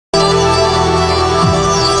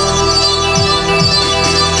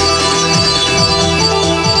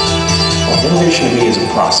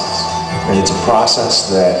process, and it's a process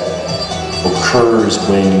that occurs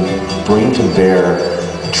when you bring to bear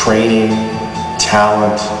training,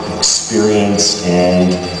 talent, experience,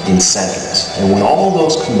 and incentives. And when all of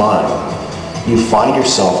those combine, you find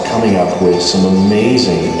yourself coming up with some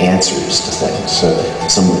amazing answers to things,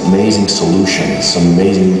 some amazing solutions, some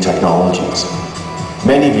amazing new technologies.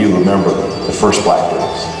 Many of you remember the first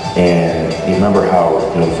BlackBerries, and you remember how,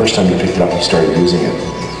 the first time you picked it up, you started using it,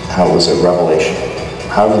 how it was a revelation,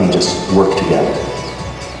 how everything just worked together.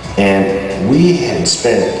 And we had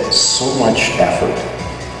spent so much effort.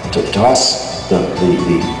 To us, the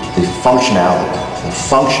functionality, the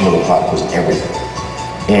function of the product was everything.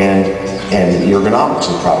 And the ergonomics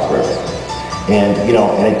of the product were everything.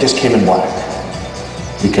 And it just came in black,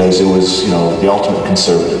 because it was, the ultimate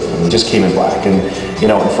conservative, and it just came in black. And,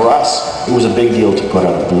 and for us, it was a big deal to put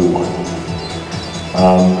out a blue one.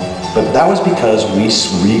 But that was because we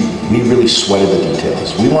really sweated the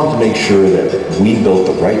details. We wanted to make sure that we built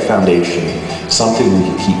the right foundation, something we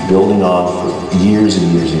could keep building on for years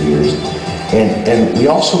and years and years. And we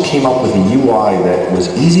also came up with a UI that was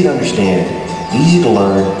easy to understand, easy to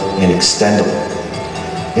learn, and extendable.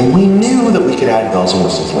 And we knew that we could add bells and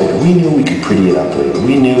whistles later. We knew we could pretty it up later.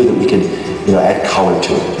 We knew that we could, add color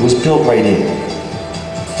to it. It was built right in.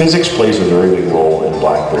 Physics plays a very big role in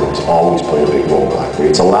BlackBerry. It's always played a big role in BlackBerry.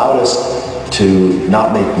 It's allowed us to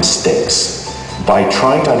not make mistakes. By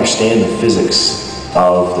trying to understand the physics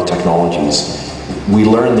of the technologies, we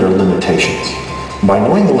learn their limitations. By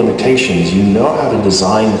knowing the limitations, you know how to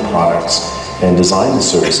design the products and design the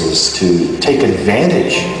services to take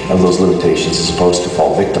advantage of those limitations as opposed to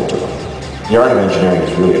fall victim to them. The art of engineering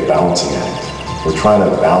is really a balancing act. We're trying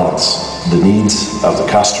to balance the needs of the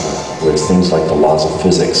customer with things like the laws of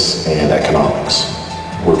physics and economics.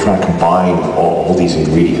 We're trying to combine all these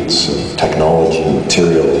ingredients of technology and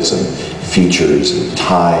materials and features and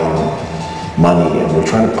time, money, and we're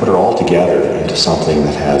trying to put it all together into something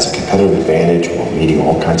that has a competitive advantage while meeting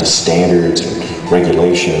all kinds of standards and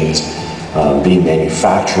regulations, being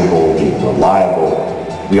manufacturable, being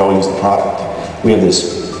reliable. We all use the product. We have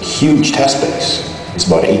this huge test base. It's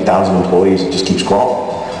about 8,000 employees. It just keeps growing.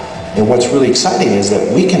 And what's really exciting is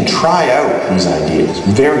that we can try out these ideas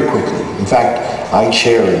very quickly. In fact, I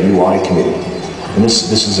chair a UI committee. And this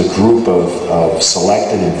is a group of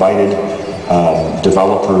selected, invited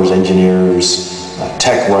developers, engineers,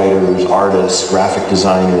 tech writers, artists, graphic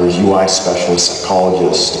designers, UI specialists,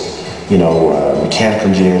 psychologists, mechanical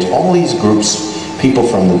engineers, all these groups, people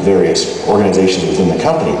from the various organizations within the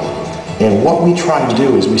company. And what we try and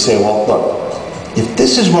do is we say, well, look, if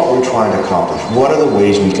this is what we're trying to accomplish, what are the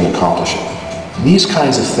ways we can accomplish it? These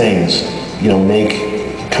kinds of things,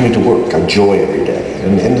 make coming to work a joy every day.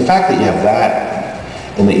 And the fact that you have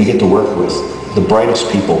that, and that you get to work with the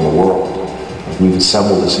brightest people in the world. We've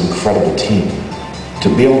assembled this incredible team to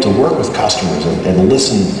be able to work with customers and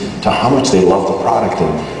listen to how much they love the product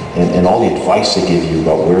and all the advice they give you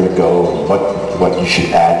about where to go and what you should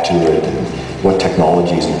add to it and what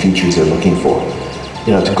technologies and features they're looking for.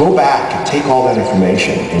 To go back and take all that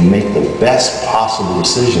information and make the best possible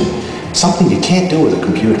decision, something you can't do with a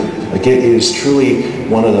computer. Like it is truly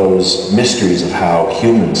one of those mysteries of how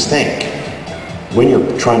humans think. When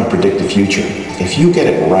you're trying to predict the future, if you get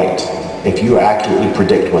it right, if you accurately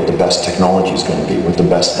predict what the best technology is going to be, what the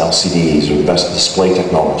best LCDs or the best display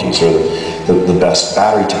technologies or the best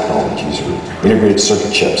battery technologies or integrated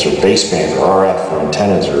circuit chips or baseband or RF or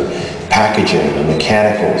antennas or packaging and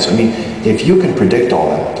mechanicals. I mean, if you can predict all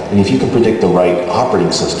that, and if you can predict the right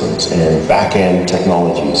operating systems and back-end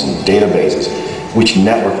technologies and databases, which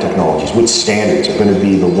network technologies, which standards are going to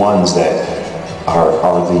be the ones that are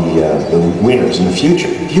the winners in the future,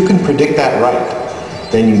 if you can predict that right,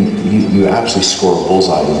 then you absolutely score a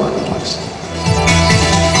bullseye in the marketplace.